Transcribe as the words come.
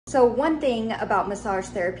So one thing about Massage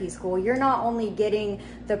Therapy School, you're not only getting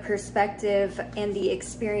the perspective and the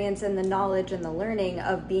experience and the knowledge and the learning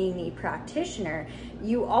of being a practitioner,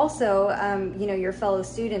 you also, your fellow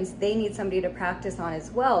students, they need somebody to practice on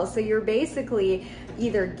as well. So you're basically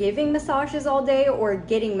either giving massages all day or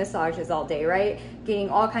getting massages all day, right? Getting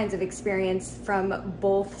all kinds of experience from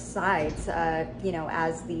both sides,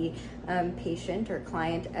 as the patient or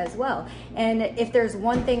client as well. And if there's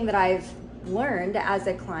one thing that I've learned as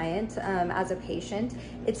a client, as a patient,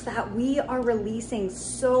 it's that we are releasing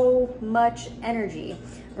so much energy,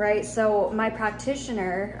 right? So my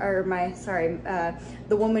practitioner, or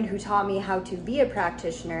the woman who taught me how to be a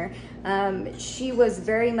practitioner, she was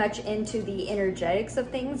very much into the energetics of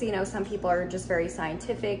things. You know, some people are just very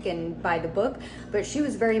scientific and by the book, but she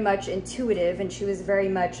was very much intuitive, and she was very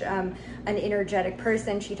much an energetic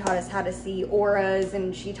person. She taught us how to see auras,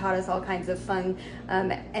 and she taught us all kinds of fun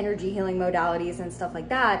energy healing modalities and stuff like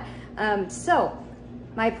that. So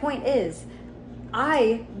my point is,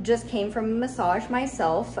 I just came from a massage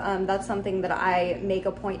myself. That's something that I make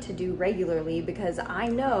a point to do regularly, because I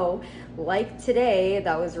know, like today,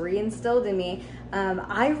 that was reinstilled in me.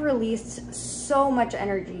 I released so much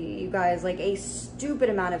energy, you guys, like a stupid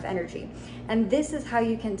amount of energy. And this is how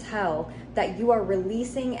you can tell that you are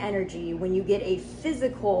releasing energy when you get a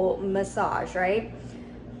physical massage, right?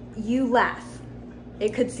 You laugh.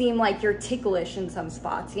 It could seem like you're ticklish in some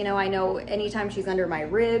spots. You know, I know anytime she's under my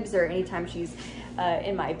ribs, or anytime she's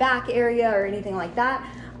in my back area or anything like that,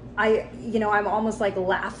 I'm almost like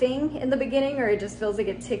laughing in the beginning, or it just feels like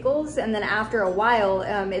it tickles. And then after a while,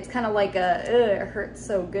 it's kind of like it hurts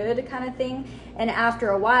so good kind of thing. And after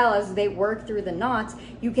a while, as they work through the knots,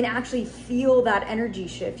 you can actually feel that energy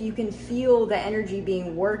shift. You can feel the energy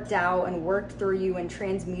being worked out and worked through you and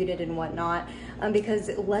transmuted and whatnot. Because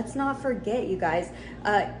let's not forget, you guys,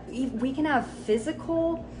 we can have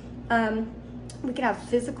physical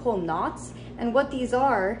knots, and what these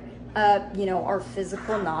are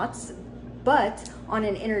physical knots, but on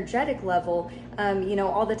an energetic level,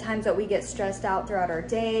 all the times that we get stressed out throughout our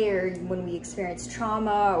day, or when we experience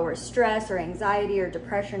trauma or stress or anxiety or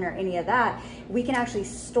depression or any of that, we can actually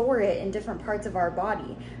store it in different parts of our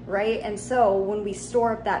body, right? And so when we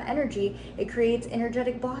store up that energy, it creates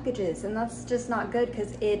energetic blockages, and that's just not good,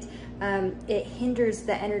 because it hinders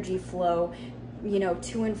the energy flow,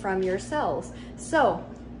 to and from your cells. So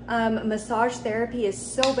massage therapy is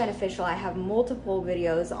so beneficial. I have multiple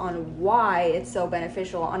videos on why it's so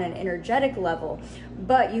beneficial on an energetic level.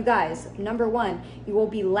 But you guys, number one, you will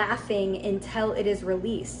be laughing until it is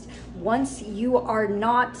released. Once you are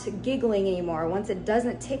not giggling anymore, once it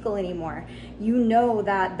doesn't tickle anymore, you know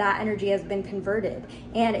that that energy has been converted.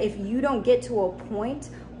 And if you don't get to a point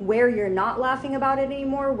where you're not laughing about it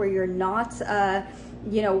anymore, where you're not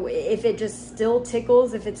if it just still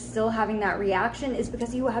tickles, if it's still having that reaction, is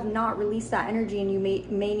because you have not released that energy, and you may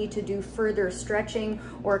need to do further stretching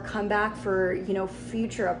or come back for,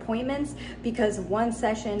 future appointments, because one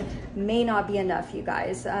session may not be enough, you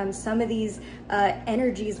guys. Some of these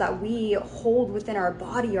energies that we hold within our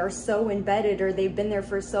body are so embedded, or they've been there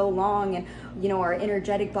for so long, and, our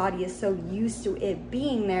energetic body is so used to it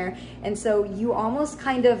being there. And so you almost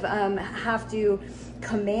kind of have to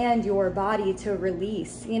command your body to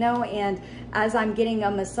release, and as I'm getting a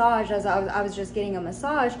massage, as I was just getting a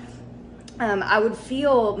massage, I would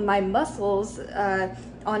feel my muscles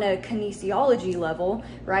on a kinesiology level,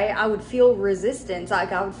 right? I would feel resistance.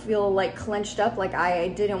 Like I would feel like clenched up, like I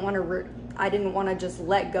didn't want to just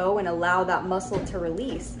let go and allow that muscle to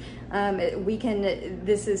release.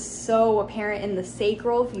 This is so apparent in the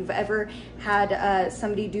sacral. If you've ever had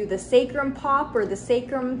somebody do the sacrum pop or the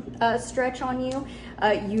sacrum stretch on you,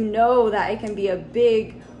 you know that it can be a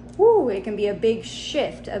big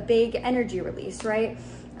shift, a big energy release, right?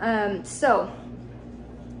 So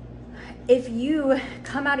if you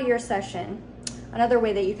come out of your session, another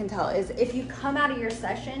way that you can tell is if you come out of your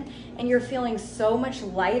session and you're feeling so much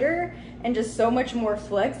lighter and just so much more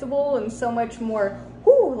flexible and so much more,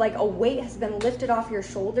 like a weight has been lifted off your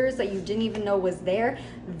shoulders that you didn't even know was there,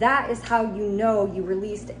 that is how you know you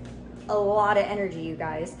released a lot of energy, you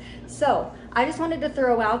guys. So I just wanted to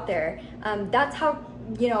throw out there, that's how,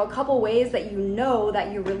 a couple ways that you know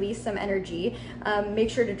that you release some energy. Make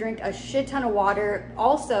sure to drink a shit ton of water.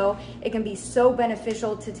 Also, it can be so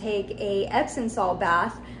beneficial to take a Epsom salt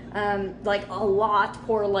bath, like a lot,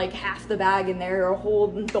 pour like half the bag in there,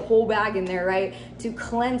 or the whole bag in there, right? To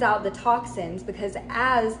cleanse out the toxins, because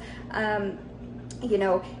as,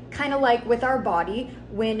 kind of like with our body,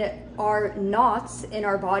 when our knots in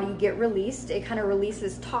our body get released, it kind of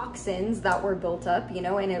releases toxins that were built up,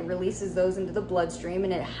 and it releases those into the bloodstream,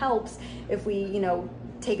 and it helps if we,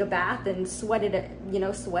 take a bath and sweat it, you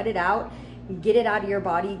know, sweat it out, get it out of your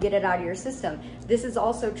body, get it out of your system. This is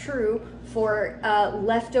also true for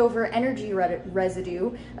leftover energy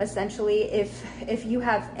residue. Essentially, if you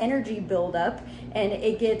have energy buildup and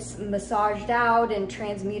it gets massaged out and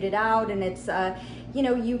transmuted out, and it's you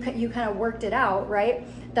know, you kind of worked it out, right?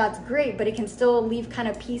 That's great, but it can still leave kind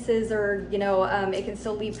of pieces, or, you know, it can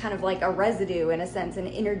still leave kind of like a residue, in a sense, an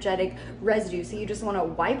energetic residue. So you just want to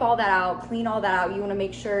wipe all that out, clean all that out. You want to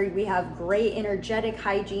make sure we have great energetic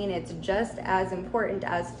hygiene. It's just as important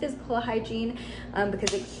as physical hygiene,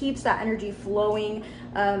 because it keeps that energy flowing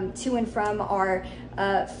to and from our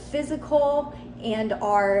physical and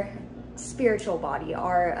our spiritual body,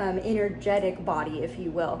 our energetic body, if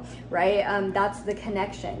you will, right? That's the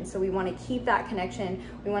connection. So we want to keep that connection.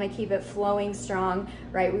 We want to keep it flowing strong,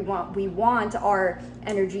 right? We want our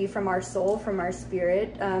energy from our soul, from our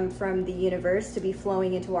spirit, from the universe to be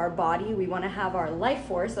flowing into our body. We want to have our life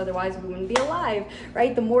force, otherwise we wouldn't be alive,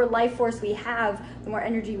 right? The more life force we have, the more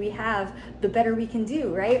energy we have, the better we can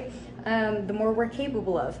do, right? The more we're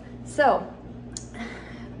capable of. So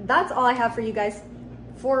that's all I have for you guys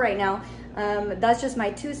for right now. That's just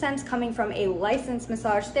my 2 cents coming from a licensed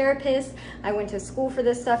massage therapist. I went to school for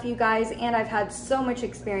this stuff, you guys, and I've had so much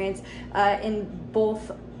experience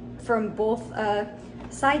from both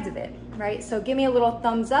sides of it, right? So give me a little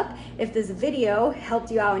thumbs up if this video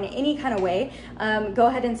helped you out in any kind of way. Go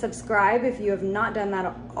ahead and subscribe if you have not done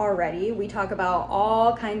that already. We talk about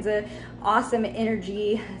all kinds of awesome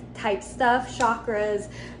energy type stuff, chakras,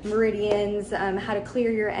 meridians, how to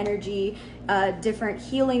clear your energy, different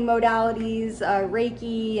healing modalities,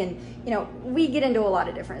 Reiki, and, you know, we get into a lot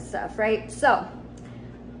of different stuff, right? So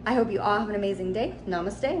I hope you all have an amazing day.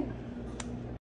 Namaste.